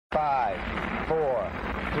5, 4,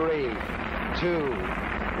 3, 2,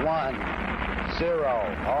 1, 0.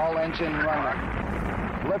 All engine running.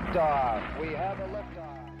 Liftoff. We have a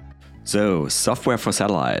liftoff. So, software for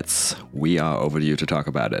satellites. We are overdue to talk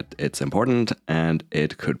about it. It's important and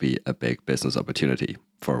it could be a big business opportunity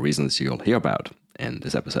for reasons you'll hear about in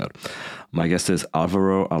this episode. My guest is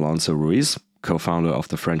Alvaro Alonso Ruiz, co-founder of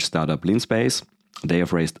the French startup Leanspace. They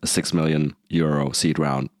have raised a €6 million seed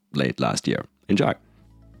round late last year. Enjoy.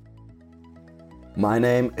 My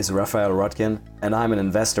name is Raphael Rodkin, and I'm an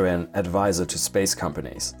investor and advisor to space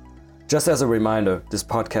companies. Just as a reminder, this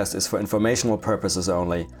podcast is for informational purposes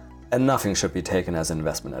only, and nothing should be taken as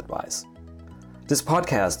investment advice. This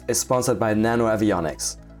podcast is sponsored by Nano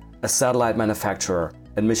Avionics, a satellite manufacturer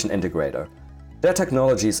and mission integrator. Their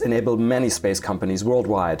technologies enable many space companies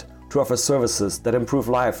worldwide to offer services that improve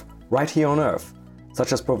life right here on Earth,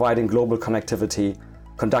 such as providing global connectivity,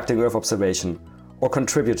 conducting Earth observation, or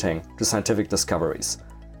contributing to scientific discoveries.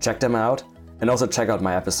 Check them out, and also check out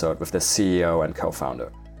my episode with the CEO and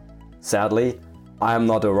co-founder. Sadly, I am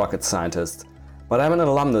not a rocket scientist, but I'm an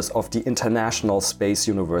alumnus of the International Space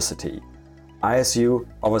University. ISU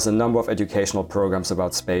offers a number of educational programs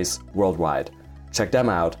about space worldwide. Check them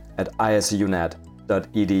out at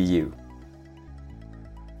isunet.edu.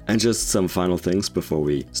 And just some final things before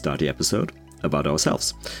we start the episode about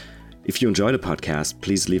ourselves. If you enjoy the podcast,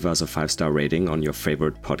 please leave us a 5-star rating on your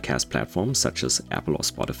favorite podcast platforms such as Apple or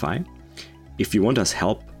Spotify. If you want us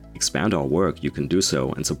help expand our work, you can do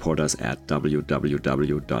so and support us at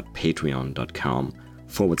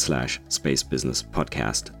www.patreon.com/Space Business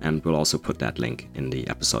Podcast, and we'll also put that link in the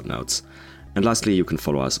episode notes. And lastly, you can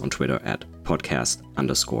follow us on Twitter at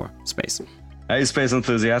podcast_space. Hey, space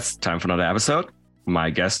enthusiasts, time for another episode.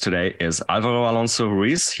 My guest today is Alvaro Alonso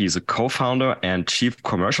Ruiz. He's a co-founder and chief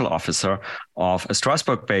commercial officer of a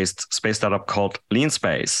Strasbourg-based space startup called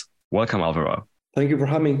Leanspace. Welcome, Alvaro. Thank you for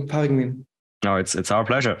having me. No, it's our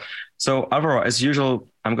pleasure. So, Alvaro, as usual,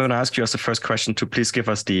 I'm going to ask you as the first question to please give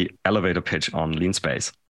us the elevator pitch on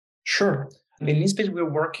Leanspace. Sure. In Leanspace, we're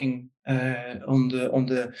working on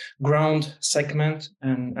the ground segment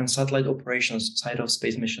and satellite operations side of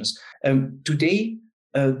space missions. Today,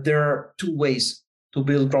 there are two ways to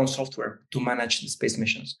build ground software to manage the space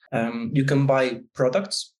missions. You can buy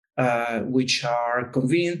products, which are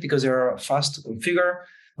convenient because they are fast to configure,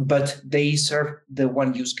 but they serve the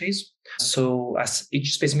one use case. So as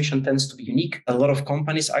each space mission tends to be unique, a lot of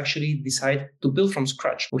companies actually decide to build from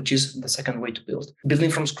scratch, which is the second way to build.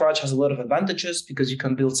 Building from scratch has a lot of advantages because you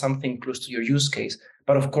can build something close to your use case.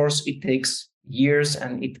 But of course, it takes years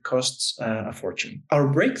and it costs a fortune. Our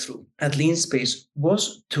breakthrough at Leanspace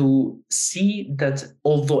was to see that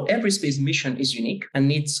although every space mission is unique and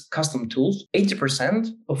needs custom tools,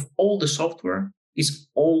 80% of all the software is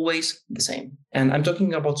always the same. And I'm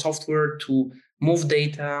talking about software to move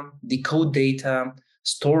data, decode data,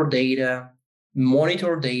 store data,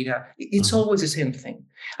 monitor data. It's always the same thing.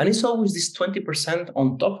 And it's always this 20%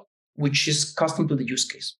 on top, which is custom to the use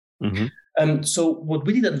case. Mm-hmm. So what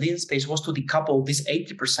we did at Leanspace was to decouple this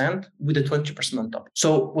 80% with the 20% on top.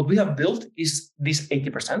 So what we have built is this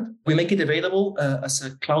 80%. We make it available as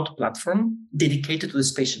a cloud platform dedicated to the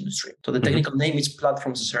space industry. So the technical name is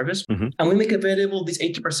Platform as a Service. Mm-hmm. And we make available this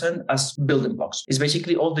 80% as building blocks. It's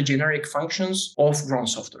basically all the generic functions of ground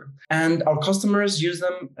software. And our customers use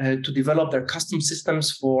them to develop their custom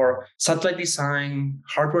systems for satellite design,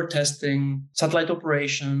 hardware testing, satellite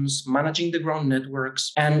operations, managing the ground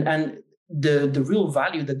networks, and the real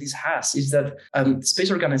value that this has is that space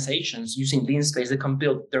organizations using Leanspace, they can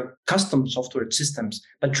build their custom software systems,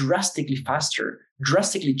 but drastically faster,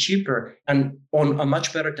 drastically cheaper, and on a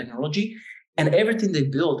much better technology. And everything they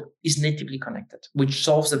build is natively connected, which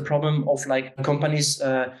solves the problem of like companies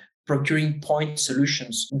procuring point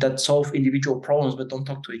solutions that solve individual problems but don't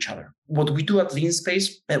talk to each other. What we do at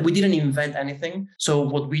Leanspace, we didn't invent anything. So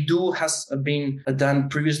what we do has been done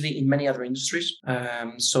previously in many other industries.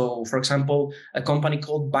 So for example, a company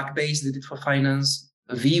called Backbase did it for finance.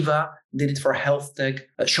 Viva did it for health tech.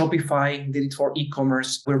 Shopify did it for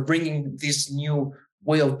e-commerce. We're bringing this new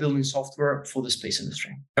way of building software for the space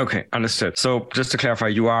industry. Okay, understood. So just to clarify,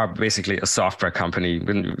 you are basically a software company.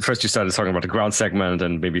 When first you started talking about the ground segment,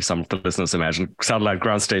 and maybe some of the listeners imagine satellite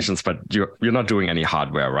ground stations, but you're not doing any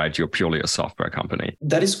hardware, right? You're purely a software company.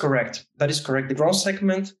 That is correct. The ground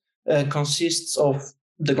segment consists of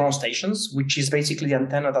the ground stations, which is basically the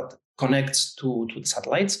antenna that connects to the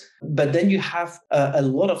satellites. But then you have a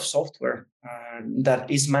lot of software that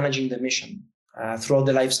is managing the mission. Throughout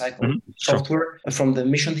the life cycle, software from the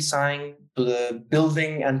mission design to the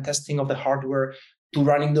building and testing of the hardware to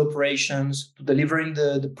running the operations to delivering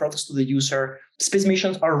the products to the user space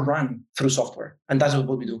missions are run through software, and that's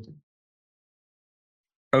what we do.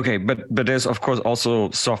 Okay, but there's of course also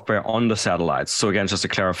software on the satellites. So again, just a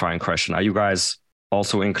clarifying question: are you guys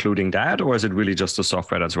also including that, or is it really just the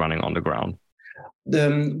software that's running on the ground?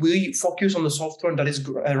 We focus on the software that is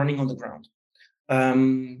running on the ground.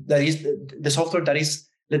 That is the software that is,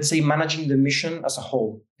 let's say, managing the mission as a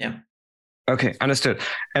whole. Yeah. Okay, understood.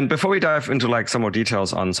 And before we dive into like some more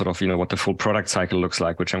details on sort of, what the full product cycle looks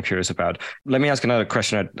like, which I'm curious about, let me ask another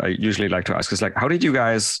question that I usually like to ask is like, how did you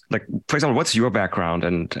guys, like, for example, what's your background?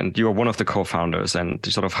 And you are one of the co-founders, and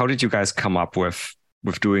sort of how did you guys come up with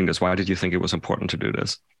doing this? Why did you think it was important to do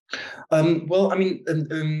this? Well, I mean,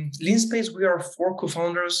 Leanspace, we are 4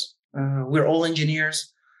 co-founders. We're all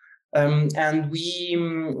engineers. And we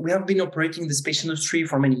have been operating the space industry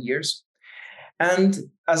for many years. And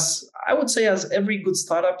as I would say, as every good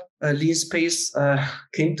startup, Leanspace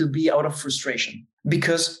came to be out of frustration,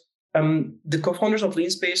 because the co-founders of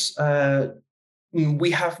Leanspace, we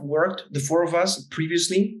have worked, the 4 of us,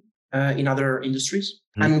 previously in other industries,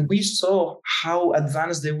 and we saw how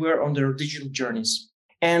advanced they were on their digital journeys.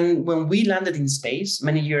 And when we landed in space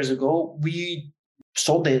many years ago, we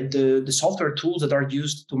saw the software tools that are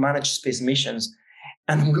used to manage space missions.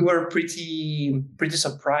 And we were pretty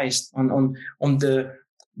surprised on the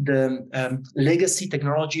legacy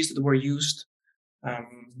technologies that were used,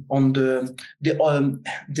 on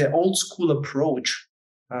the old school approach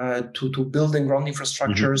to building ground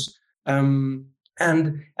infrastructures.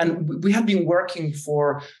 And we have been working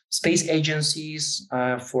for space agencies,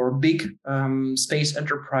 for big space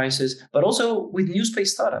enterprises, but also with new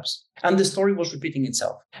space startups. And the story was repeating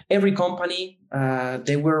itself. Every company,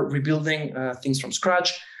 they were rebuilding things from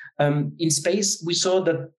scratch. In space, we saw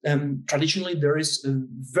that traditionally there is a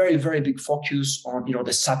very, very big focus on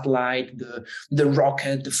the satellite, the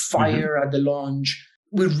rocket, the fire at the launch.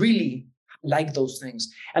 We really like those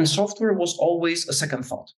things. And software was always a second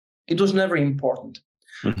thought. It was never important.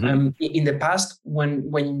 In the past,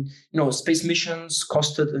 when space missions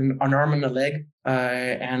costed an arm and a leg,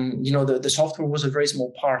 and the software was a very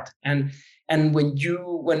small part. And when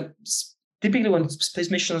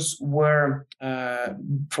space missions were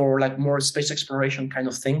for like more space exploration kind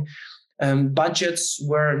of thing, budgets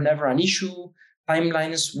were never an issue.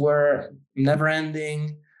 Timelines were never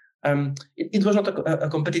ending. It was not a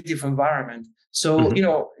competitive environment. So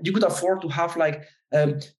you could afford to have like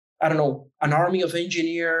an army of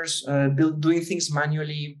engineers doing things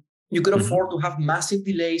manually. You could afford to have massive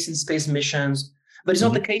delays in space missions, but it's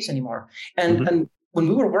not the case anymore. And when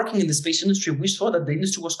we were working in the space industry, we saw that the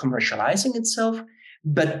industry was commercializing itself,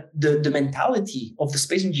 but the mentality of the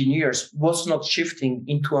space engineers was not shifting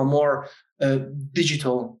into a more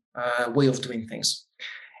digital way of doing things.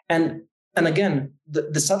 And again,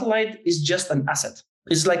 the satellite is just an asset.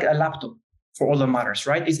 It's like a laptop for all that matters,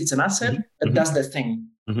 right? It's an asset that does the thing.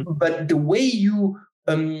 But the way you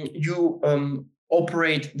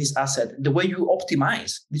operate this asset, the way you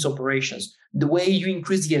optimize these operations, the way you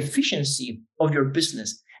increase the efficiency of your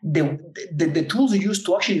business, the tools you use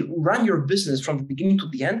to actually run your business from the beginning to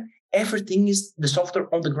the end, everything is the software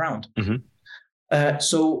on the ground.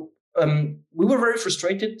 So we were very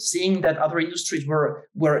frustrated seeing that other industries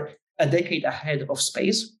were a decade ahead of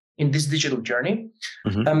space in this digital journey.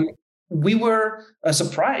 We were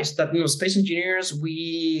surprised that space engineers,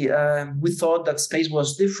 we thought that space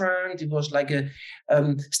was different. It was like a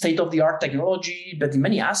state-of-the-art technology, but in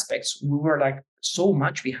many aspects we were like so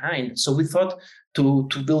much behind. So we thought to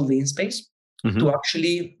build Leanspace to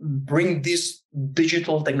actually bring these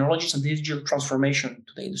digital technologies and digital transformation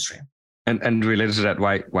to the industry. And related to that,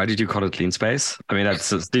 why did you call it Leanspace? I mean,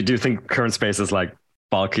 do you think current space is like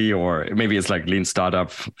bulky, or maybe it's like lean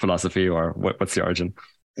startup philosophy, or what's the origin?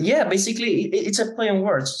 Yeah, basically, it's a play on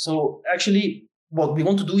words. So actually, what we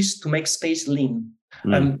want to do is to make space lean.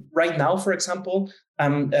 Right now, for example,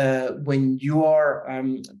 when you are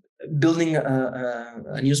building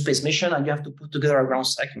a new space mission and you have to put together a ground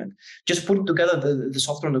segment, just putting together the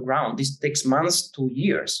software on the ground, this takes months to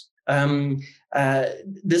years.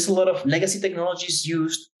 There's a lot of legacy technologies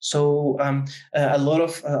used, so a lot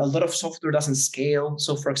of software doesn't scale.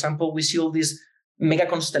 So, for example, we see all these mega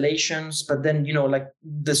constellations, but then like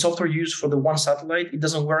the software used for the one satellite, it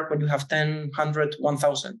doesn't work when you have 10, 100,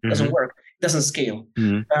 1,000. It doesn't work. It doesn't scale.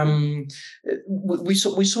 We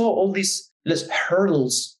saw all these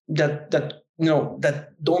hurdles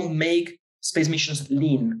that don't make space missions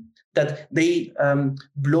lean, that they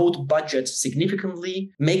bloat budgets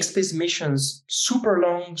significantly, make space missions super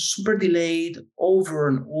long, super delayed over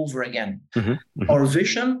and over again. Our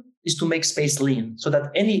vision is to make space lean, so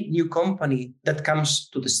that any new company that comes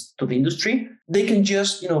to the industry, they can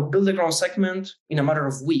just build a ground segment in a matter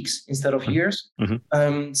of weeks instead of years.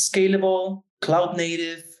 Scalable, cloud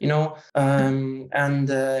native, and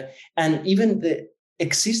even the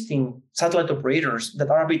existing satellite operators that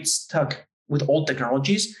are a bit stuck with old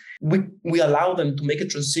technologies, we allow them to make a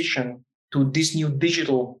transition to these new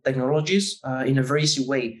digital technologies in a very easy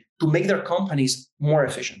way to make their companies more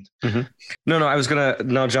efficient. No, I was going to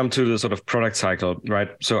now jump to the sort of product cycle, right?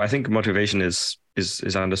 So I think motivation is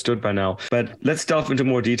understood by now, but let's delve into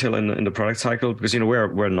more detail in the product cycle, because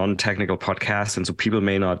we're a non-technical podcast, and so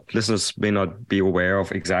listeners may not be aware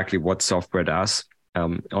of exactly what software does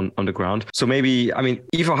on the ground. So maybe,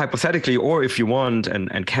 either hypothetically, or if you want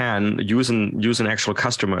and can use an actual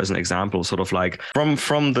customer as an example, sort of like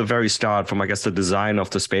from the very start, from I guess the design of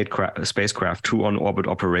the spacecraft to on-orbit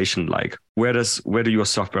operation, like where do your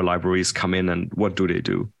software libraries come in and what do they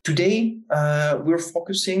do? Today, we're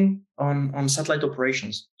focusing on satellite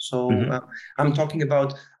operations. So I'm talking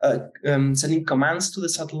about sending commands to the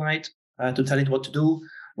satellite to tell it what to do,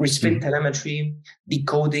 receiving telemetry,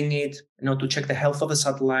 decoding it, to check the health of the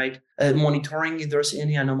satellite, monitoring if there's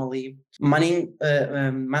any anomaly, managing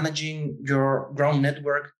your ground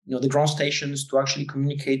network, the ground stations to actually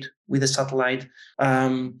communicate with the satellite,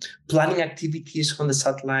 planning activities on the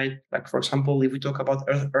satellite. Like, for example, if we talk about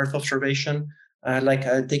Earth observation,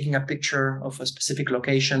 taking a picture of a specific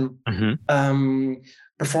location,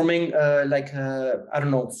 performing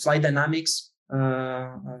flight dynamics,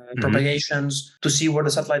 propagations to see where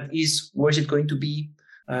the satellite is, where is it going to be,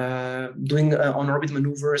 doing on-orbit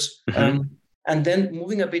maneuvers, and then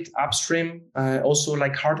moving a bit upstream, also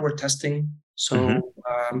like hardware testing. So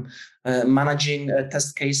managing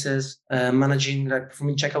test cases, managing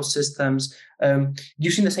performing checkout systems,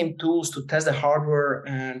 using the same tools to test the hardware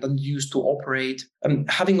and then use to operate,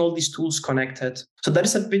 having all these tools connected. So that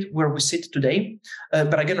is a bit where we sit today.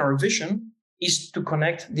 But again, our vision is to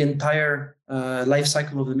connect the entire life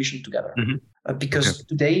cycle of the mission together. Because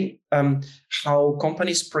today, how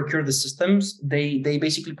companies procure the systems, they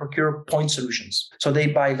basically procure point solutions. So they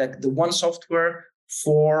buy the one software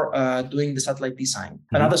for doing the satellite design,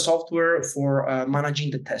 another software for managing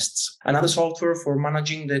the tests, another software for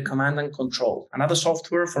managing the command and control, another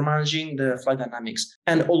software for managing the flight dynamics.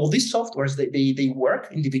 And all of these softwares, they work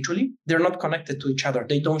individually. They're not connected to each other.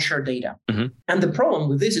 They don't share data. And the problem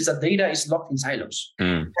with this is that data is locked in silos.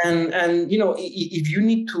 And if you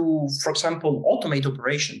need to, for example, automate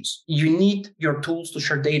operations, you need your tools to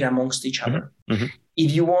share data amongst each other.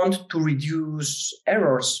 If you want to reduce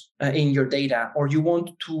errors in your data, or you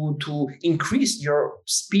want to increase your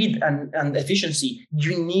speed and efficiency,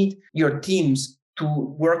 you need your teams to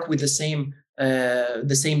work with the same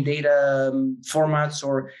data formats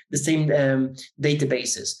or the same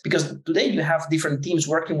databases. Because today you have different teams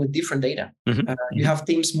working with different data. You have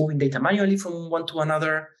teams moving data manually from one to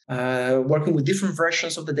another, working with different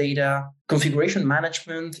versions of the data. Configuration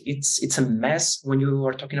management, it's a mess when you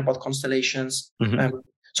are talking about constellations.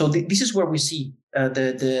 So this is where we see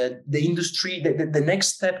the industry, the next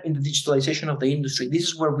step in the digitalization of the industry. This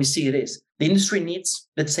is where we see it is. The industry needs,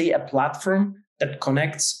 let's say, a platform that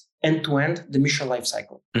connects end-to-end the mission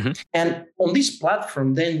lifecycle. And on this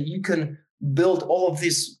platform, then you can build all of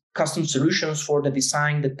these custom solutions for the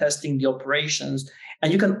design, the testing, the operations,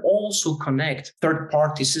 and you can also connect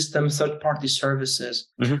third-party systems, third-party services,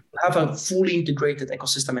 have a fully integrated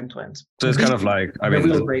ecosystem end-to-end. So it's kind of like, I don't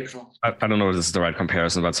know if this is the right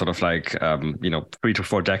comparison, but sort of like, 3 to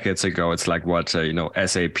 4 decades ago, it's like what,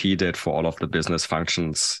 SAP did for all of the business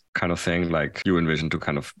functions kind of thing, like you envision to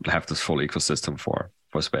kind of have this full ecosystem for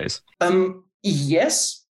space.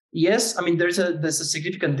 Yes. I mean, there's a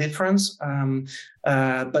significant difference.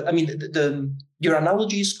 But I mean, your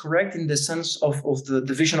analogy is correct in the sense of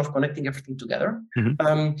the vision of connecting everything together.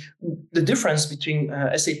 The difference between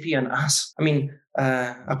SAP and us, I mean,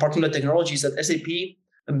 apart from the technology, is that SAP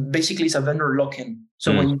basically is a vendor lock-in.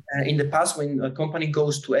 So when in the past, when a company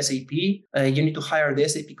goes to SAP, you need to hire the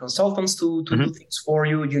SAP consultants to do things for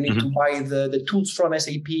you. You need to buy the tools from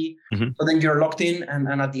SAP. So then you're locked in,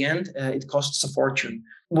 and at the end, it costs a fortune.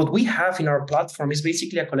 What we have in our platform is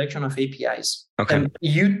basically a collection of APIs. And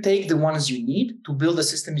you take the ones you need to build the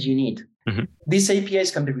systems you need. These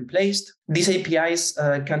APIs can be replaced. These APIs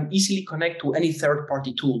can easily connect to any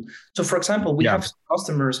third-party tool. So for example, we have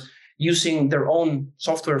customers using their own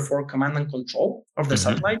software for command and control of the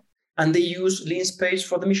satellite, and they use Leanspace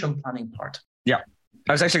for the mission planning part. Yeah,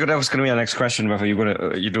 that was going to be our next question: whether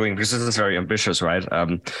you're doing, because this is very ambitious, right?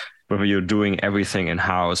 Whether you're doing everything in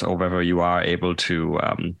house, or whether you are able to,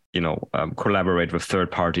 collaborate with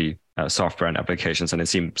third-party software and applications, and it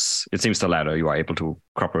seems the latter. You are able to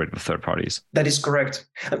cooperate with third parties. That is correct.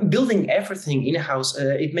 Building everything in-house,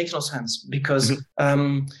 it makes no sense because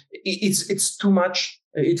it's too much.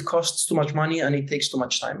 It costs too much money and it takes too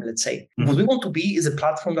much time, let's say. What we want to be is a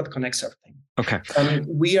platform that connects everything. Okay.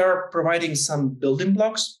 We are providing some building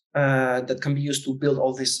blocks that can be used to build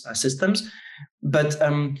all these systems. But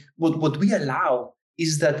what we allow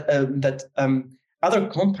is that other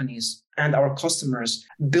companies and our customers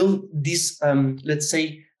build these, let's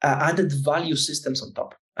say, added value systems on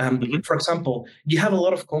top. For example, you have a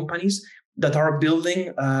lot of companies that are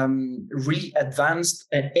building really advanced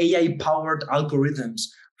AI-powered algorithms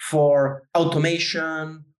for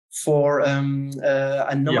automation, for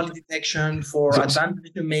anomaly detection, for advanced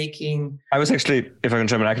decision making. I was actually, if I can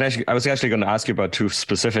jump in, I was actually going to ask you about two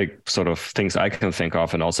specific sort of things I can think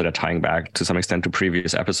of, and also they're tying back to some extent to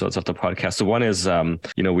previous episodes of the podcast. So one is,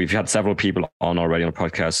 we've had several people on already on the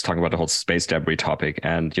podcast talking about the whole space debris topic,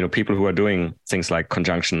 and people who are doing things like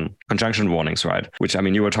conjunction warnings, right? Which, I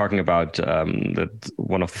mean, you were talking about that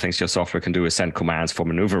one of the things your software can do is send commands for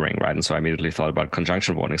maneuvering, right? And so I immediately thought about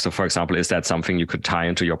conjunction warnings. So, for example, is that something you could tie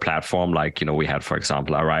into your platform? Like, we had, for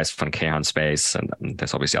example, Ruiz from Kehan Space, and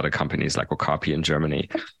there's obviously other companies like Okapi in Germany.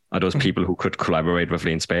 Are those people who could collaborate with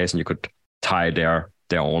Leanspace, and you could tie their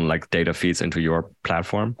own like data feeds into your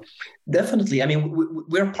platform? Definitely. I mean,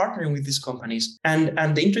 we're partnering with these companies, and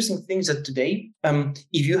the interesting thing is that today,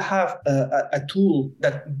 if you have a tool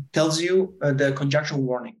that tells you the conjunction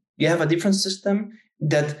warning, you have a different system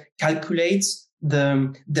that calculates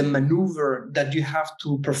the maneuver that you have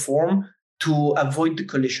to perform to avoid the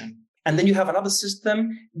collision. And then you have another system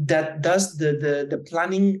that does the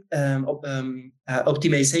planning,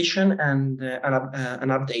 optimization and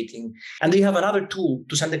updating. And then you have another tool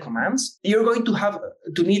to send the commands. You're going to have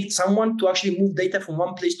to need someone to actually move data from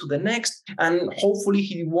one place to the next. And hopefully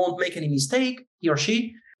he won't make any mistake, he or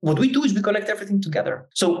she. What we do is we connect everything together.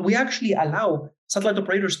 So we actually allow satellite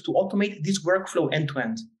operators to automate this workflow end to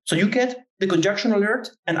end. So you get the conjunction alert,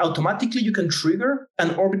 and automatically you can trigger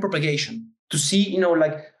an orbit propagation to see,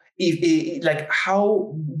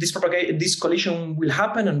 how this collision will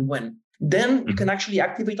happen and when. Then you can actually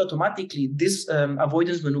activate automatically this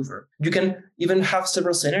avoidance maneuver. You can even have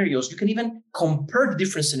several scenarios. You can even compare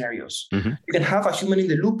different scenarios. You can have a human in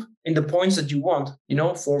the loop in the points that you want,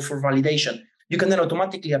 for validation. You can then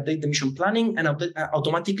automatically update the mission planning and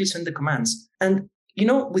automatically send the commands. And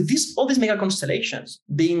with all these mega constellations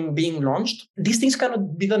being launched, these things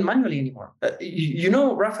cannot be done manually anymore.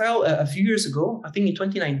 Rafael, a few years ago, I think in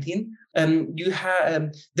 2019,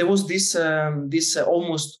 there was this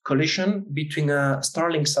almost collision between a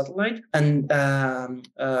Starlink satellite and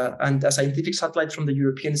a scientific satellite from the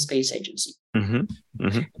European Space Agency.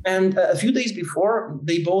 And a few days before,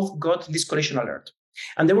 they both got this collision alert.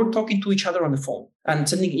 And they were talking to each other on the phone and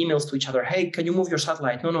sending emails to each other. Hey, can you move your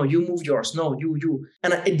satellite? No, you move yours. No, you.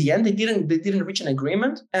 And at the end, they didn't reach an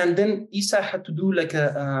agreement. And then ESA had to do like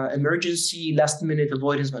a emergency last minute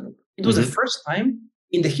avoidance maneuver. It was the first time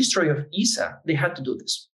in the history of ESA they had to do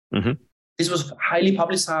this. This was highly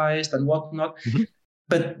publicized and whatnot.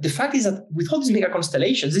 But the fact is that with all these mega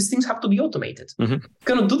constellations, these things have to be automated. You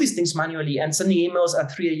cannot do these things manually and sending emails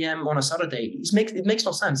at 3 a.m. on a Saturday. It makes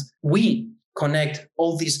no sense. We connect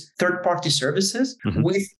all these third-party services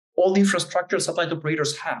with all the infrastructure satellite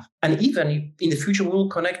operators have. And even in the future, we will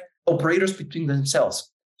connect operators between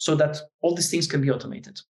themselves so that all these things can be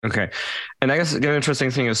automated. Okay. And I guess the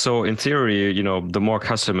interesting thing is, so in theory, the more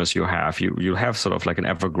customers you have, you have sort of like an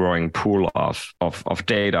ever-growing pool of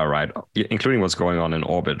data, right? Including what's going on in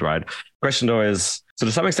orbit, right? Question though is, so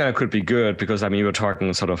to some extent it could be good because, I mean, you were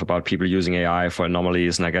talking sort of about people using AI for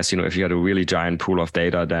anomalies. And I guess, if you had a really giant pool of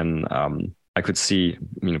data, then I could see,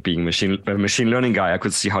 being a machine learning guy, I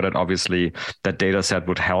could see how that data set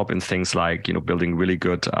would help in things like, building really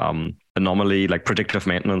good anomaly, like predictive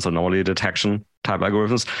maintenance, anomaly detection type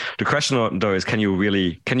algorithms. The question though is, can you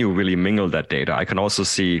really mingle that data? I can also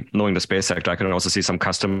see, knowing the space sector, I can also see some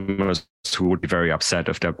customers who would be very upset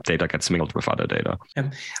if their data gets mingled with other data.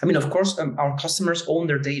 I mean, of course, our customers own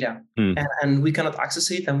their data and we cannot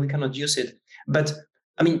access it and we cannot use it. But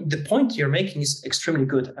I mean, the point you're making is extremely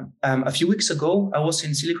good. A few weeks ago, I was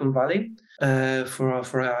in Silicon Valley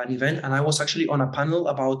for an event, and I was actually on a panel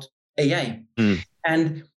about AI.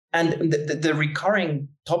 And the recurring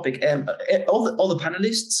topic, all the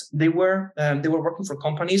panelists, they were working for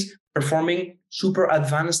companies performing super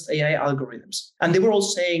advanced AI algorithms, and they were all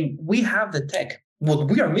saying, "We have the tech. What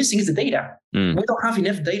we are missing is the data. We don't have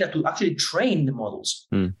enough data to actually train the models."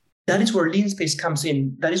 That is where Leanspace comes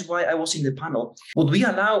in. That is why I was in the panel. What we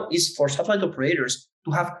allow is for satellite operators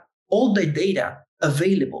to have all the data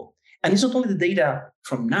available. And it's not only the data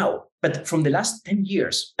from now, but from the last 10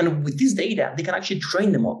 years. And with this data, they can actually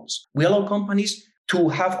train the models. We allow companies to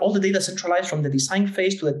have all the data centralized from the design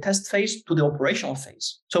phase to the test phase to the operational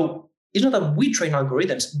phase. So it's not that we train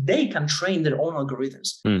algorithms, they can train their own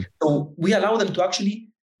algorithms. So we allow them to actually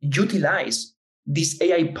utilize these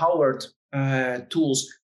AI-powered tools,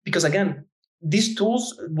 because again, these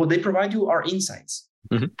tools, what they provide you are insights.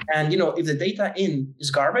 And if the data in is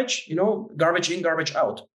garbage, garbage in, garbage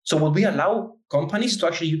out. So what we allow companies to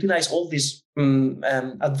actually utilize all these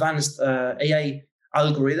advanced AI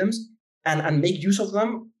algorithms and make use of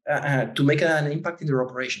them to make an impact in their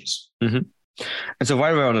operations. And so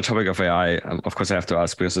while we're on the topic of AI, of course, I have to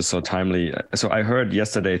ask because it's so timely. So I heard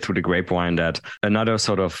yesterday through the grapevine that another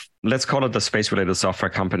sort of, let's call it the space-related software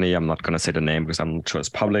company, I'm not going to say the name because I'm not sure it's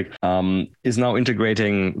public, is now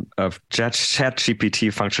integrating ChatGPT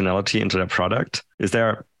functionality into their product. Is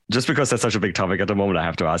there, just because that's such a big topic at the moment, I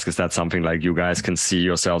have to ask, is that something like you guys can see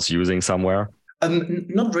yourselves using somewhere?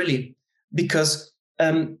 Not really, because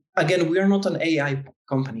again, we are not an AI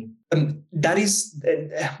company.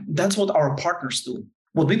 That's what our partners do.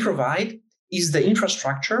 What we provide is the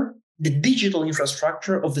infrastructure, the digital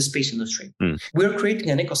infrastructure of the space industry. We're creating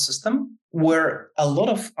an ecosystem where a lot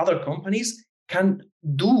of other companies can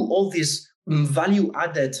do all these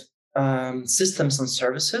value-added systems and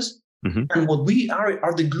services. And what we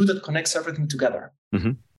are the glue that connects everything together.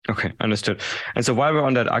 Okay, understood. And so while we're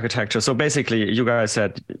on that architecture, so basically you guys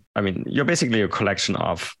said, you're basically a collection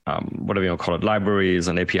of whatever you call it, libraries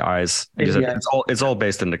and APIs. And you said it's all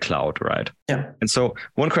based in the cloud, right? Yeah. And so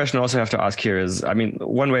one question I also have to ask here is,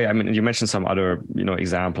 one way, you mentioned some other,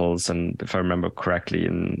 examples, and if I remember correctly,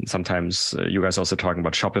 and sometimes you guys also talking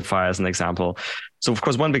about Shopify as an example. So of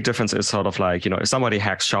course, one big difference is sort of like, if somebody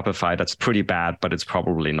hacks Shopify, that's pretty bad, but it's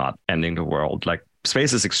probably not ending the world. Like,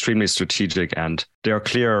 space is extremely strategic, and there are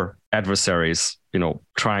clear adversaries,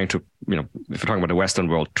 trying to, if you're talking about the Western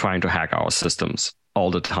world, trying to hack our systems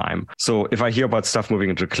all the time. So if I hear about stuff moving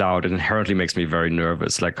into the cloud, it inherently makes me very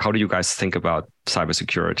nervous. Like, how do you guys think about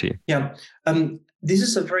cybersecurity? Yeah, this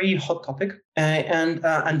is a very hot topic. And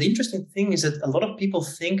the interesting thing is that a lot of people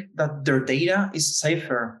think that their data is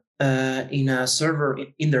safer in a server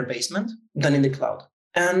in their basement than in the cloud.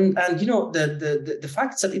 And the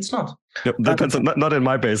fact is that it's not. Yep, depends on, not in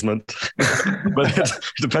my basement, but it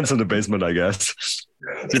depends on the basement, I guess.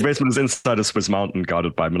 The basement is inside a Swiss mountain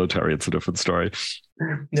guarded by military. It's a different story.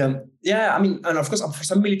 Yeah. And of course, for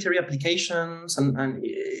some military applications, and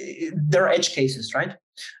there are edge cases, right?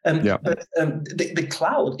 But the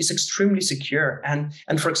cloud is extremely secure. And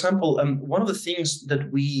for example, one of the things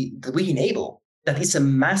that we enable that is a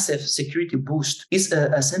massive security boost is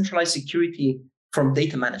a centralized security from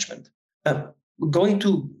data management. Going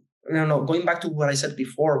back to what I said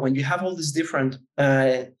before, when you have all these different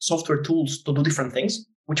software tools to do different things,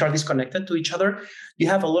 which are disconnected to each other, you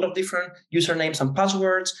have a lot of different usernames and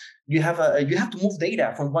passwords. You have to move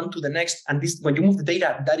data from one to the next, and when you move the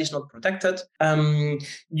data, that is not protected.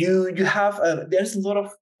 You have there's a lot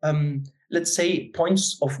of let's say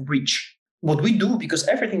points of breach. What we do, because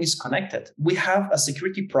everything is connected, we have a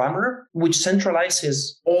security parameter which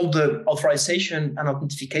centralizes all the authorization and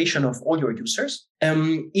authentication of all your users.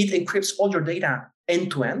 It encrypts all your data end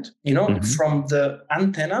to end, from the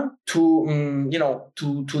antenna to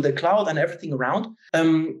the cloud and everything around.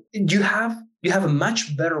 You have a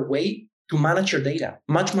much better way to manage your data,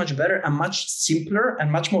 much better and much simpler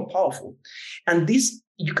and much more powerful. And this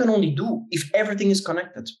you can only do if everything is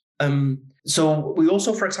connected. So we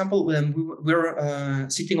also, for example, we're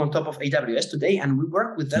sitting on top of AWS today, and we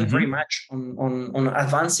work with them very much on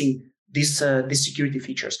advancing these security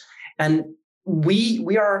features. And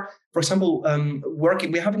we are, for example,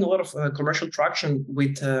 we're having a lot of commercial traction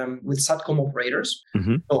with SATCOM operators,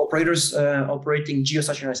 so operators operating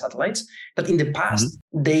geostationary satellites. But in the past,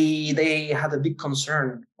 they had a big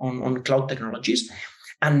concern on cloud technologies,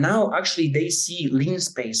 and now actually they see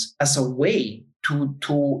Leanspace as a way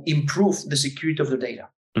to improve the security of the data.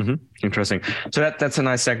 Interesting. So that's a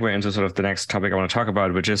nice segue into sort of the next topic I want to talk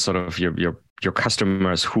about, which is sort of your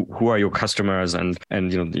customers. Who are your customers and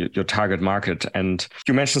your target market? And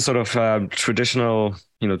you mentioned sort of traditional,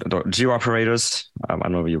 geo operators. I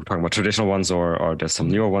don't know if you're talking about traditional ones or there's some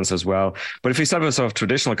newer ones as well. But if we start with sort of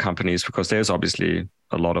traditional companies, because there's obviously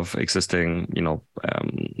a lot of existing,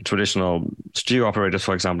 traditional geo operators,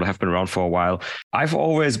 for example, have been around for a while. I've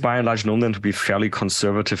always, by and large, known them to be fairly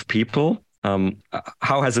conservative people.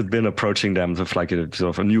 How has it been approaching them with like a sort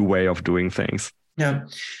of a new way of doing things? Yeah,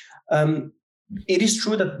 it is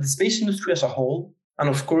true that the space industry as a whole, and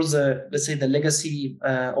of course, let's say the legacy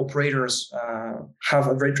operators have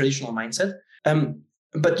a very traditional mindset.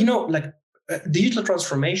 But digital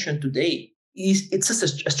transformation today it's just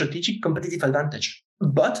a strategic competitive advantage,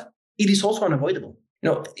 but it is also unavoidable.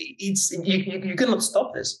 It's you cannot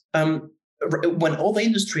stop this. When all the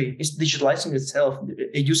industry is digitalizing itself,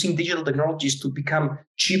 using digital technologies to become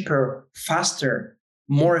cheaper, faster,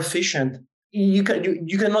 more efficient, you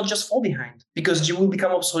cannot just fall behind, because you will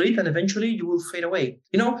become obsolete and eventually you will fade away.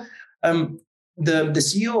 The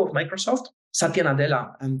CEO of Microsoft, Satya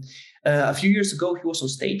Nadella, a few years ago he was on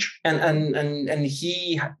stage and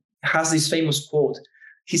he has this famous quote.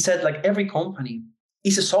 He said, like, every company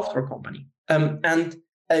is a software company, and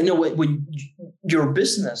when your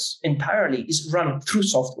business entirely is run through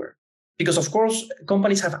software, because of course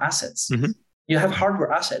companies have assets, you have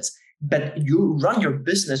hardware assets, but you run your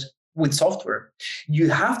business with software. You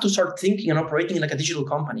have to start thinking and operating like a digital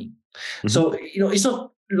company. So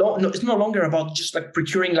it's no longer about just like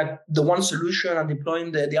procuring like the one solution and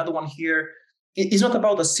deploying the other one here. It's not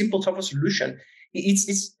about a simple software solution.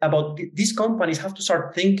 It's about these companies have to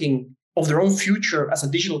start thinking of their own future as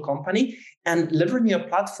a digital company and leveraging a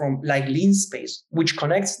platform like Leanspace, which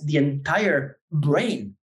connects the entire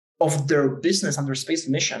brain of their business and their space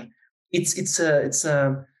mission. It's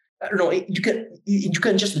I don't know, you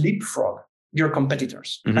can just leapfrog your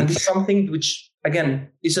competitors. And this is something which, again,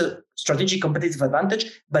 is a strategic competitive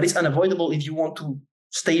advantage, but it's unavoidable if you want to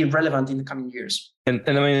stay relevant in the coming years. And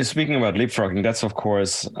I mean, speaking about leapfrogging, that's of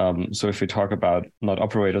course, so if we talk about not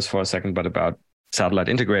operators for a second, but about satellite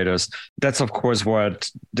integrators, that's of course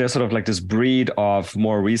what there's sort of like this breed of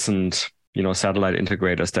more recent, satellite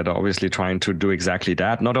integrators that are obviously trying to do exactly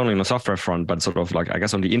that, not only on the software front, but sort of like, I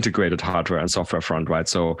guess, on the integrated hardware and software front, right?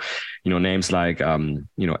 So, names like,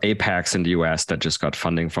 Apex in the US that just got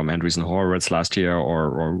funding from Andreessen Horowitz last year,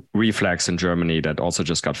 or Reflex in Germany that also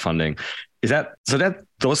just got funding. Is that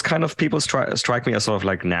those kind of people strike me as sort of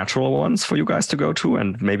like natural ones for you guys to go to?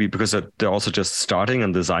 And maybe because they're also just starting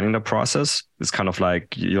and designing the process, it's kind of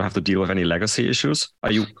like you don't have to deal with any legacy issues.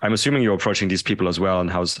 I'm assuming you're approaching these people as well. And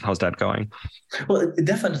how's that going? Well,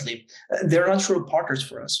 definitely. They're natural partners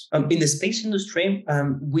for us. In the space industry,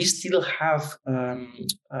 we still have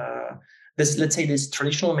this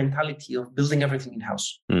traditional mentality of building everything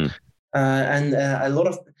in-house. And a lot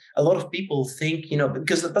of people think,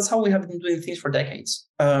 because that's how we have been doing things for decades.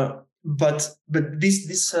 But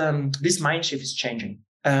this mind shift is changing.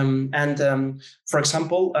 For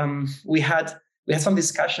example, we had some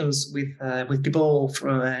discussions with people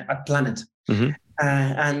at Planet.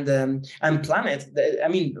 And Planet, I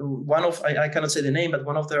mean, I cannot say the name, but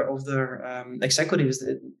one of their executives,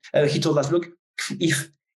 he told us, look,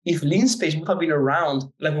 if Leanspace would have been around,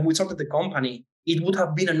 like when we started the company, it would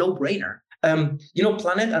have been a no-brainer.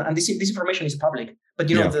 Planet, and this information is public, but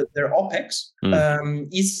their OpEx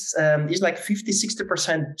is like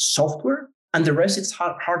 50-60% software, and the rest is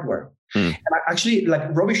hardware. And actually, like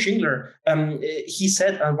Robbie Schindler, he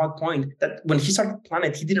said at one point that when he started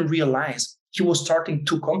Planet, he didn't realize he was starting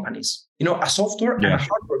two companies, a software and a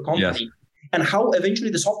hardware company, and how eventually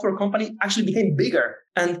the software company actually became bigger.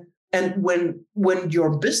 And when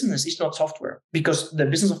your business is not software, because the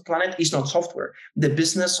business of Planet is not software, the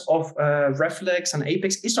business of Reflex and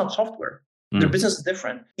Apex is not software. Their business is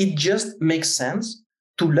different. It just makes sense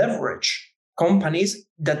to leverage companies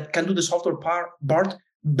that can do the software part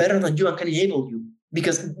better than you and can enable you,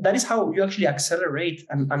 because that is how you actually accelerate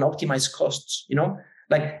and optimize costs,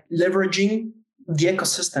 like leveraging the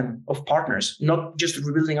ecosystem of partners, not just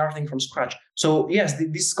rebuilding everything from scratch. So yes,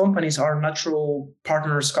 these companies are natural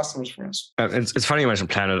partners, customers for us. It's funny you mentioned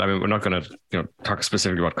Planet. I mean, we're not going to talk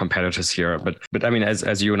specifically about competitors here, but I mean,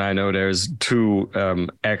 as you and I know, there's two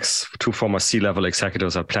former C-level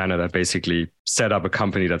executives at Planet that basically set up a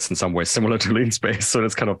company that's in some way similar to Leanspace. So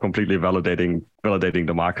that's kind of completely validating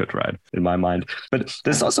the market, right? In my mind. But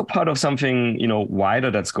there's also part of something,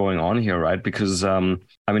 wider that's going on here, right? Because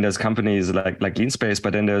there's companies like Leanspace,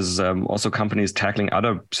 but then there's also companies tackling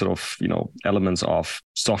other sort of, elements of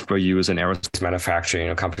software use in aerospace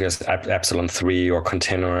manufacturing, companies like Epsilon 3 or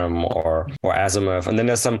Continuum or Azimuth. And then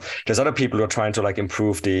there's other people who are trying to like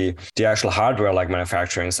improve the actual hardware, like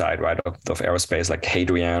manufacturing side, right, of aerospace, like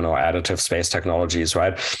Hadrian or Additive Space Technologies,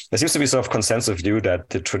 right? There seems to be sort of consensus view that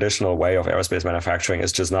the traditional way of aerospace manufacturing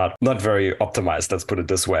is just not very optimized, let's put it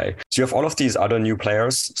this way. So you have all of these other new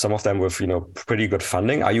players, some of them with, pretty good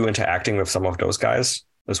funding. Are you interacting with some of those guys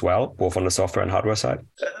as well, both on the software and hardware side?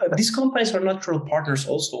 These companies are natural partners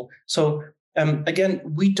also. So again,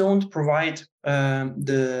 we don't provide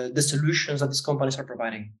the solutions that these companies are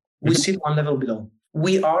providing. We sit one level below.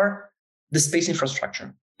 We are the space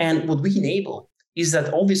infrastructure. And what we enable is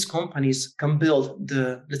that all these companies can build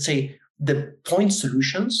the point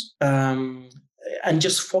solutions and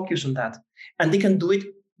just focus on that. And they can do it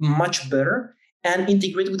much better and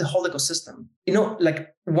integrate with the whole ecosystem.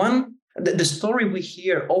 The story we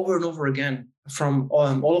hear over and over again from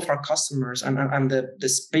all of our customers and the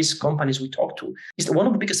space companies we talk to is that one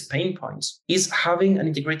of the biggest pain points is having an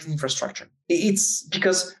integrated infrastructure. It's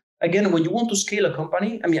because, again, when you want to scale a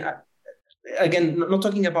company, again, not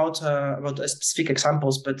talking about specific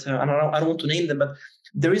examples, but and I don't want to name them, but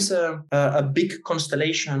there is a big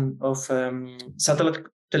constellation of satellite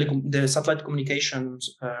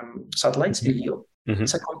communications satellites in LEO. Mm-hmm.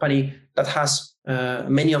 It's a company that has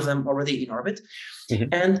many of them already in orbit,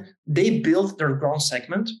 and they built their ground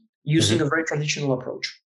segment using a very traditional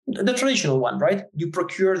approach. The traditional one, right? You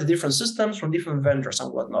procure the different systems from different vendors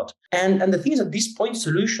and whatnot. And the thing is that these point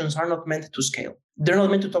solutions are not meant to scale. They're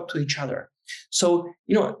not meant to talk to each other. So,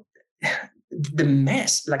 the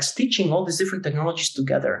mess, like stitching all these different technologies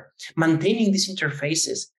together, maintaining these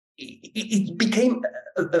interfaces, it became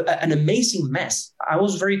an amazing mess. I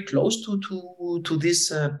was very close to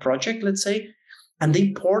this project, let's say, and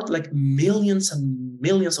they poured like millions and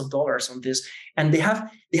millions of dollars on this. And they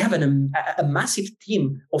have a massive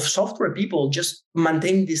team of software people just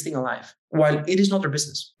maintaining this thing alive, while it is not their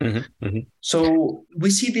business. So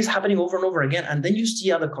we see this happening over and over again. And then you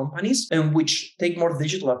see other companies which take more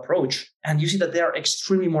digital approach, and you see that they are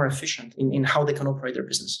extremely more efficient in how they can operate their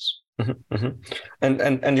businesses.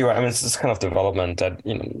 And you're right. It's this kind of development that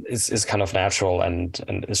is kind of natural, and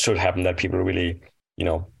it should happen, that people really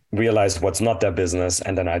realize what's not their business,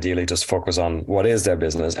 and then ideally just focus on what is their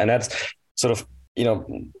business. And that's sort of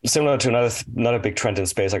similar to another big trend in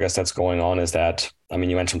space, I guess, that's going on, is that,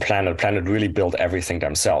 you mentioned Planet really built everything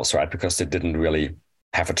themselves, right? Because they didn't really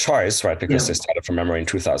have a choice, right? Because they started from memory in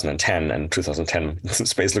 2010, and 2010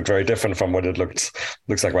 space looked very different from what it looks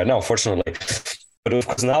like right now, fortunately. But of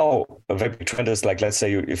course, now a very big trend is, like, let's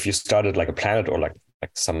say if you started like a Planet or like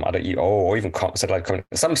some other EO or even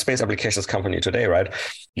some space applications company today, right?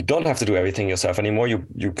 You don't have to do everything yourself anymore.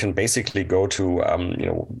 You can basically go to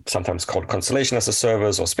sometimes called constellation as a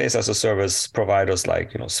service or space as a service providers,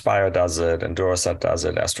 like Spire does it, and Durasat does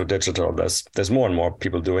it, Astro Digital. There's more and more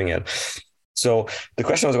people doing it. So the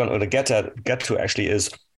question I was going to get to actually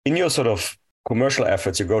is, in your sort of commercial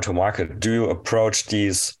efforts, you go to market, do you approach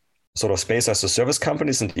these sort of space as a service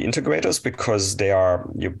companies and the integrators because they are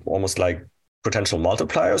almost like potential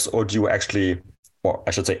multipliers, or do you actually, or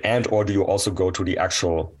I should say, or do you also go to the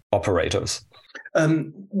actual operators?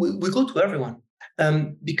 We go to everyone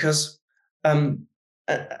because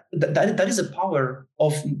that is the power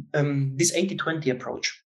of this 80-20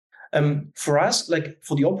 approach. For us, like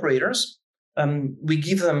for the operators, we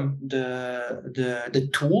give them the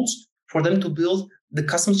tools for them to build the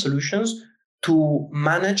custom solutions to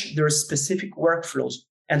manage their specific workflows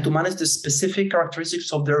and to manage the specific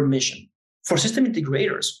characteristics of their mission. For system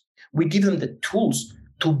integrators, we give them the tools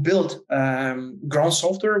to build ground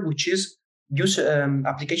software, which is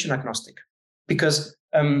application agnostic, because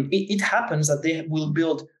it happens that they will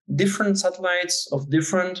build different satellites of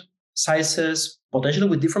different sizes, potentially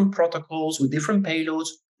with different protocols, with different payloads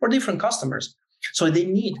for different customers. So they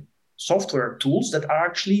need software tools that are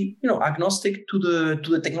actually agnostic to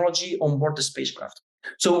the technology on board the spacecraft.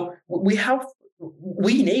 So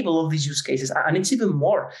we enable all these use cases, and it's even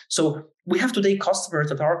more. So we have today customers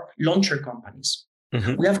that are launcher companies.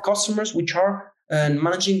 We have customers which are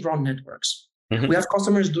managing ground networks. We have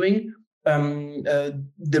customers doing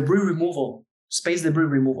debris removal, space debris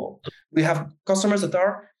removal. We have customers that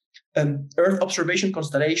are Earth observation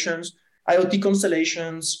constellations, IoT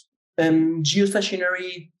constellations,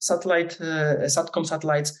 geostationary satellite, SATCOM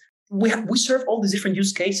satellites. We serve all these different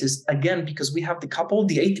use cases, again, because we have the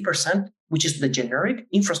 80%, which is the generic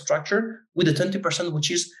infrastructure, with the 20%, which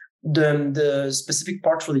is the specific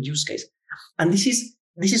part for the use case. And this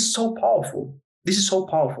is so powerful. This is so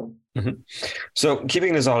powerful. So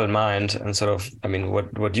keeping this all in mind, and sort of,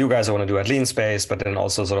 what you guys want to do at Leanspace, but then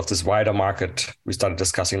also sort of this wider market we started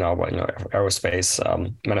discussing now about, aerospace,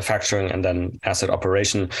 manufacturing, and then asset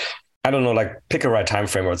operation. I don't know, like, pick a right time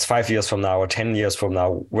frame, or it's 5 years from now or 10 years from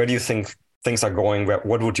now. Where do you think things are going?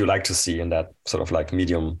 What would you like to see in that sort of like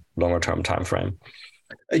medium, longer term time frame?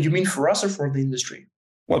 You mean for us or for the industry?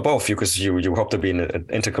 Well, both, because you hope to be an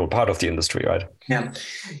integral part of the industry, right? Yeah.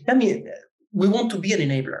 We want to be an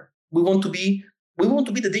enabler. We want to be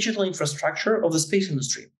the digital infrastructure of the space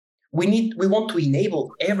industry. We want to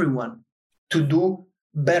enable everyone to do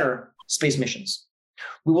better space missions.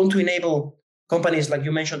 We want to enable companies like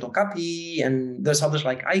you mentioned, Okapi, and there's others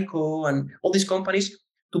like ICO, and all these companies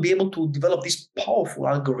to be able to develop these powerful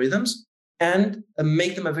algorithms and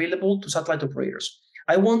make them available to satellite operators.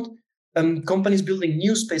 I want companies building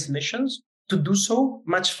new space missions to do so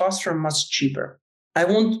much faster and much cheaper. I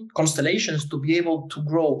want constellations to be able to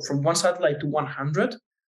grow from one satellite to 100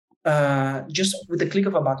 just with the click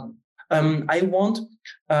of a button. I want,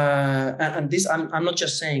 and this I'm not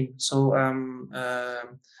just saying. So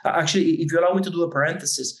actually, if you allow me to do a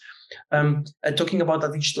parenthesis, talking about the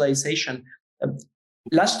digitalization,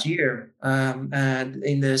 last year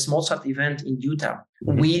in the SmallSat event in Utah,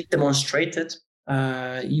 we demonstrated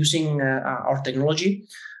using our technology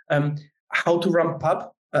how to ramp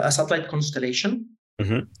up a satellite constellation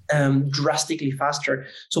drastically faster.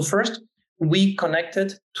 So first, we are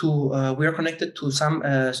connected to some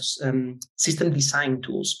system design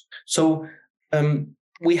tools. So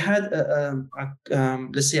we had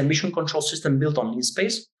let's say a mission control system built on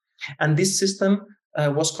Leanspace, and this system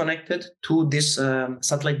was connected to this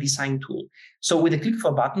satellite design tool. So with a click of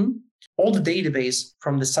a button, all the database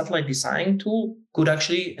from the satellite design tool could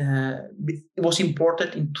actually it was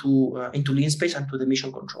imported into Leanspace and to the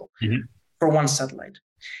mission control for one satellite.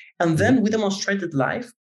 And then we demonstrated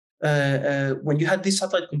live when you had this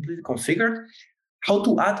satellite completely configured, how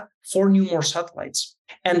to add 4 more satellites.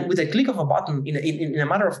 And with a click of a button, in a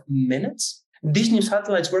matter of minutes, these new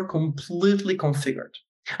satellites were completely configured.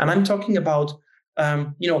 And I'm talking about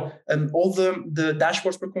all the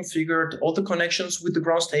dashboards were configured, all the connections with the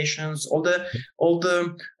ground stations, all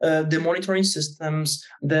the monitoring systems,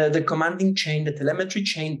 the commanding chain, the telemetry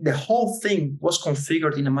chain, the whole thing was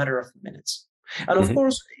configured in a matter of minutes. And of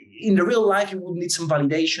course, in the real life, you would need some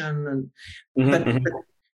validation, but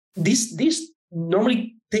this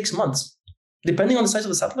normally takes months. Depending on the size of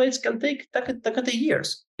the satellites, can take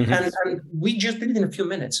years. And we just did it in a few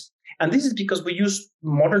minutes. And this is because we use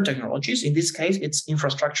modern technologies. In this case, it's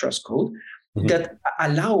infrastructure as code that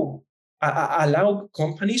allow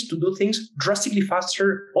companies to do things drastically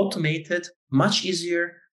faster, automated, much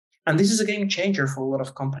easier. And this is a game changer for a lot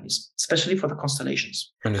of companies, especially for the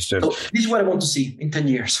constellations. Understood. So this is what I want to see in 10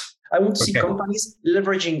 years. I want to see companies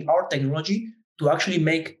leveraging our technology to actually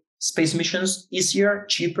make space missions easier,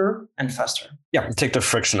 cheaper, and faster. Yeah, take the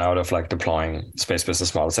friction out of like deploying space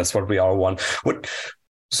business models. That's what we all want. What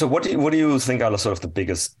do you think are sort of the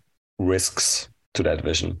biggest risks to that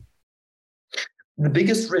vision? The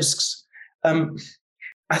biggest risks,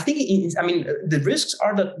 I think. The risks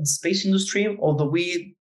are that the space industry, although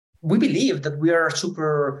we believe that we are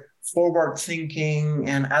super forward-thinking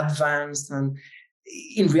and advanced, and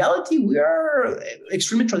in reality, we are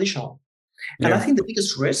extremely traditional. And I think the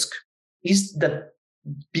biggest risk is that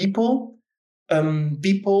people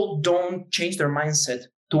don't change their mindset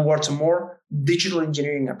towards a more digital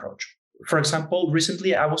engineering approach. For example,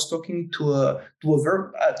 recently I was talking to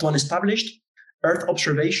an established Earth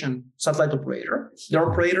observation satellite operator.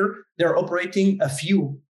 They're operating a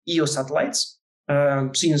few EO satellites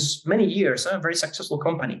since many years, a very successful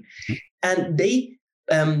company, and they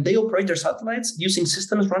operate their satellites using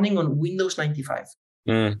systems running on Windows 95.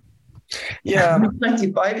 Yeah, Windows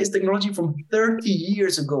 95 is technology from 30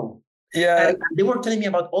 years ago. Yeah, and they were telling me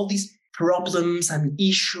about all these problems and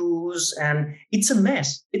issues, and it's a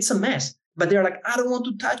mess. But they're like, I don't want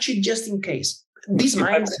to touch it just in case. This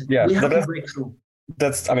mindset, we have to break through.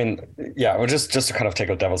 Well, just to kind of take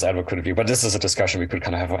a devil's advocate view, but this is a discussion we could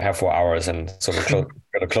kind of have for hours and sort of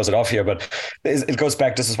close it off here. But it goes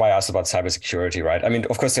back. This is why I asked about cybersecurity, right? I mean,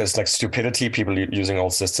 of course, there's like stupidity, people using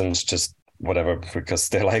old systems, just whatever, because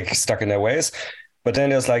they're like stuck in their ways. But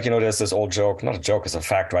then there's like, there's this old joke, not a joke, it's a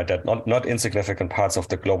fact, right? That not insignificant parts of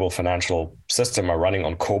the global financial system are running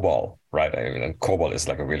on COBOL, right? I mean, and COBOL is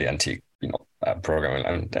like a really antique,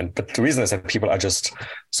 program. But the reason is that people are just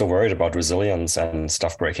so worried about resilience and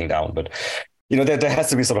stuff breaking down. But, there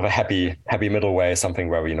has to be sort of a happy middle way, something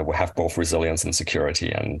where we have both resilience and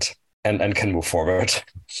security and can move forward,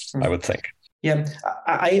 I would think. Yeah,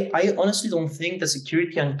 I honestly don't think that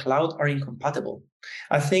security and cloud are incompatible.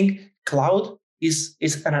 I think cloud is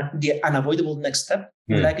the unavoidable next step,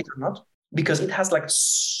 like it or not, because it has like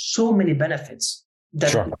so many benefits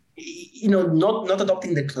that, not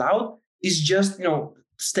adopting the cloud is just,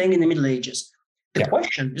 staying in the Middle Ages. The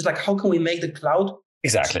question is like, how can we make the cloud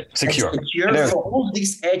exactly secure for all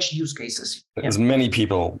these edge use cases? There's many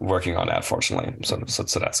people working on that, fortunately. So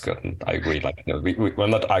that's good. And I agree. Like, we're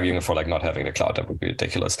not arguing for like not having the cloud. That would be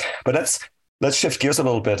ridiculous. But let's shift gears a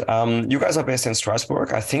little bit. You guys are based in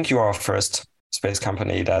Strasbourg. I think you are our first space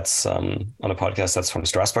company that's on a podcast that's from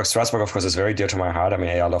Strasbourg. Strasbourg, of course, is very dear to my heart. I mean,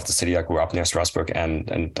 I love the city. I grew up near Strasbourg, and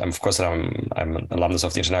I'm an alumnus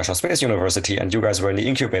of the International Space University, and you guys were in the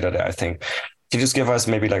incubator there, I think. Can you just give us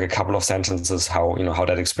maybe like a couple of sentences how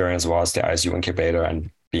that experience was, the ISU incubator and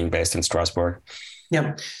being based in Strasbourg?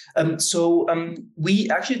 Yeah. So we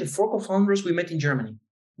actually, the 4 co-founders, we met in Germany.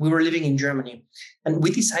 we were living in Germany, and we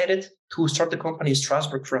decided to start the company in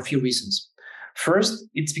Strasbourg for a few reasons. First,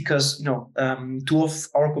 it's because two of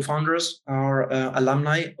our co-founders are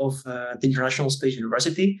alumni of the International Space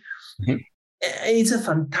University. Mm-hmm. It's a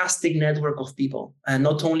fantastic network of people, and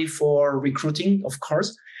not only for recruiting, of course,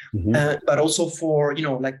 but also for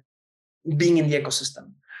being in the ecosystem.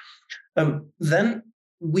 Then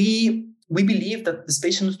we believe that the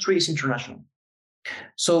space industry is international.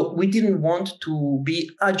 So we didn't want to be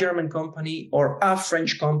a German company or a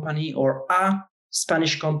French company or a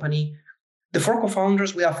Spanish company. The four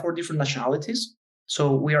co-founders, we have 4 different nationalities.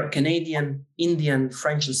 So we are Canadian, Indian,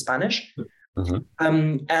 French, and Spanish. Mm-hmm.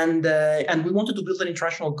 And we wanted to build an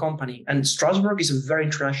international company. And Strasbourg is a very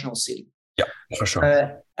international city. Yeah, for sure.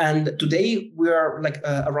 And today we are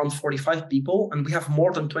around 45 people, and we have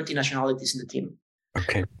more than 20 nationalities in the team.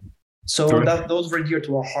 Okay. So those were dear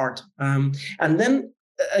to our heart. And then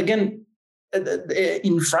again,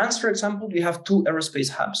 in France, for example, we have 2 aerospace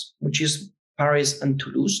hubs, which is Paris and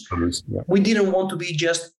Toulouse. Yeah. We didn't want to be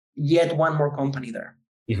just yet one more company there.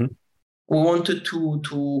 Mm-hmm. We wanted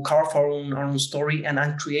to carve our own story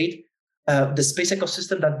and create the space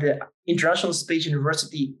ecosystem that the International Space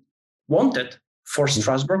University wanted for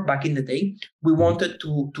Strasbourg back in the day. We wanted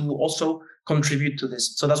to also contribute to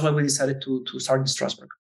this. So that's why we decided to start in Strasbourg.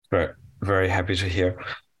 Right. Very happy to hear.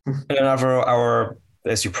 And Alvaro,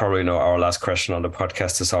 as you probably know, our last question on the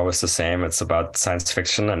podcast is always the same. It's about science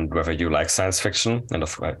fiction and whether you like science fiction. And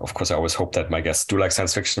of course, I always hope that my guests do like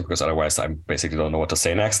science fiction, because otherwise I basically don't know what to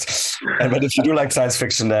say next. But if you do like science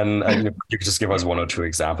fiction, then you could just give us 1 or 2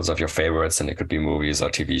 examples of your favorites, and it could be movies or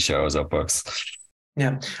TV shows or books.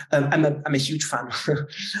 Yeah, I'm a huge fan.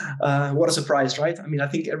 What a surprise, right? I mean, I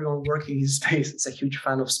think everyone working in space is a huge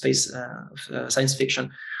fan of space, science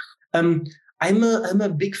fiction. I'm a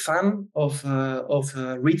big fan of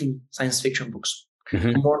reading science fiction books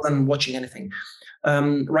more than watching anything.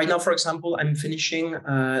 Right now, for example, I'm finishing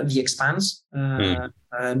The Expanse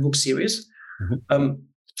book series.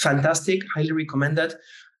 Fantastic, highly recommended.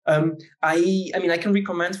 I can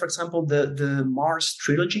recommend, for example, the Mars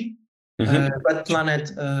trilogy. Red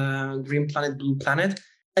Planet, Green Planet, Blue Planet,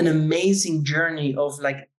 an amazing journey of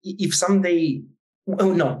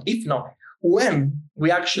when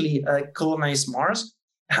we actually colonize Mars,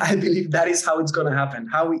 I believe that is how it's going to happen.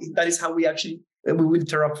 That is how we will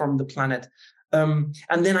terraform the planet.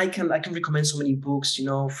 And then I can recommend so many books,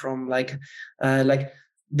 from like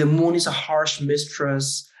The Moon is a Harsh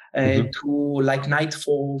Mistress, to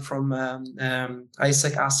Nightfall from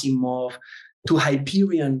Isaac Asimov, to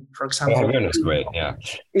Hyperion, for example. Hyperion is great, yeah.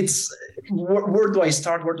 It's where do I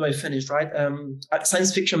start? Where do I finish? Right?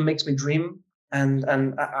 Science fiction makes me dream, and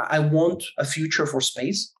I want a future for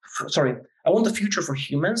space. I want a future for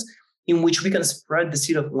humans in which we can spread the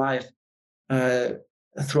seed of life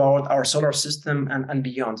throughout our solar system and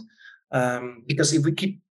beyond. Because if we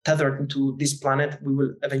keep tethered into this planet, we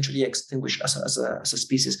will eventually extinguish as a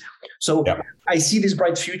species. So I see this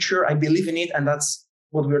bright future. I believe in it, and that's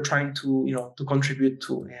what we're trying to contribute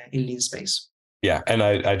to in Leanspace. Yeah, and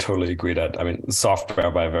I totally agree that,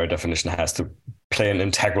 software by very definition has to play an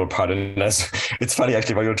integral part in this. It's funny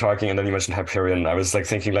actually while you were talking and then you mentioned Hyperion, I was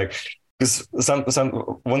thinking because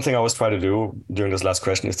one thing I always try to do during this last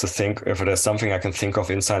question is to think if there's something I can think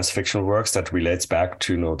of in science fiction works that relates back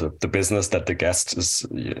to the business that the guest is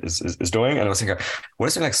doing. And I was thinking, what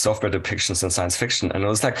is it software depictions in science fiction? And I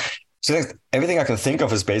was so everything I can think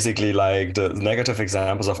of is basically the negative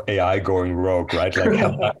examples of AI going rogue, right?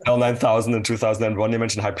 HAL 9000 in 2001. You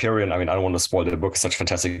mentioned Hyperion. I don't want to spoil the book; it's such a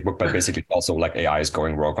fantastic book, but basically also AI is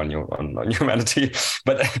going rogue on humanity.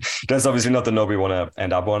 But that's obviously not the note we want to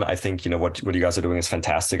end up on. I think what you guys are doing is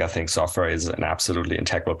fantastic. I think software is an absolutely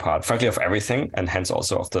integral part, frankly, of everything, and hence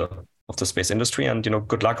also of the space industry. And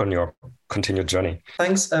good luck on your continued journey.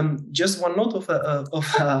 Thanks. Just one note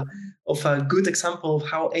of a good example of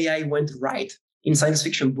how AI went right in science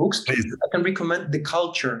fiction books. Please. I can recommend the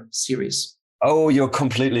Culture series. Oh, you're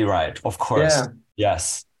completely right. Of course. Yeah.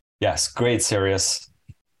 Yes. Great series.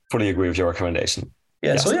 Fully agree with your recommendation.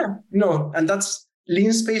 Yeah. Yes. So and that's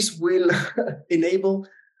Leanspace will enable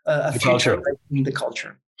a future in the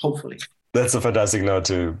culture, hopefully. That's a fantastic note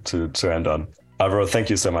to end on. Alvaro, thank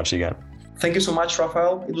you so much again. Thank you so much,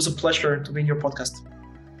 Rafael. It was a pleasure to be in your podcast.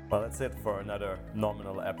 Well, that's it for another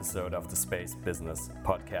nominal episode of the Space Business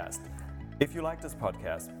Podcast. If you like this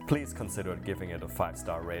podcast, please consider giving it a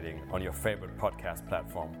 5-star rating on your favorite podcast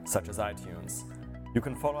platform, such as iTunes. You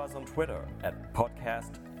can follow us on Twitter at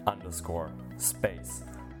podcast_space.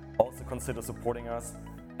 Also consider supporting us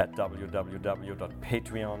at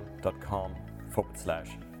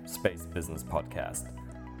www.patreon.com/Space Business Podcast.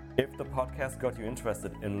 If the podcast got you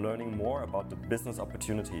interested in learning more about the business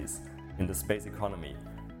opportunities in the space economy,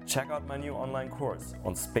 check out my new online course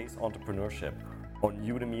on space entrepreneurship on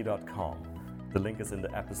udemy.com. The link is in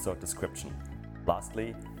the episode description.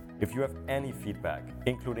 Lastly, if you have any feedback,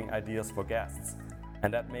 including ideas for guests,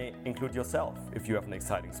 and that may include yourself if you have an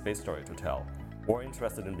exciting space story to tell, or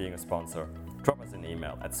interested in being a sponsor, drop us an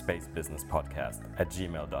email at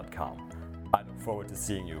spacebusinesspodcast@gmail.com. I look forward to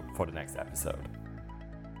seeing you for the next episode.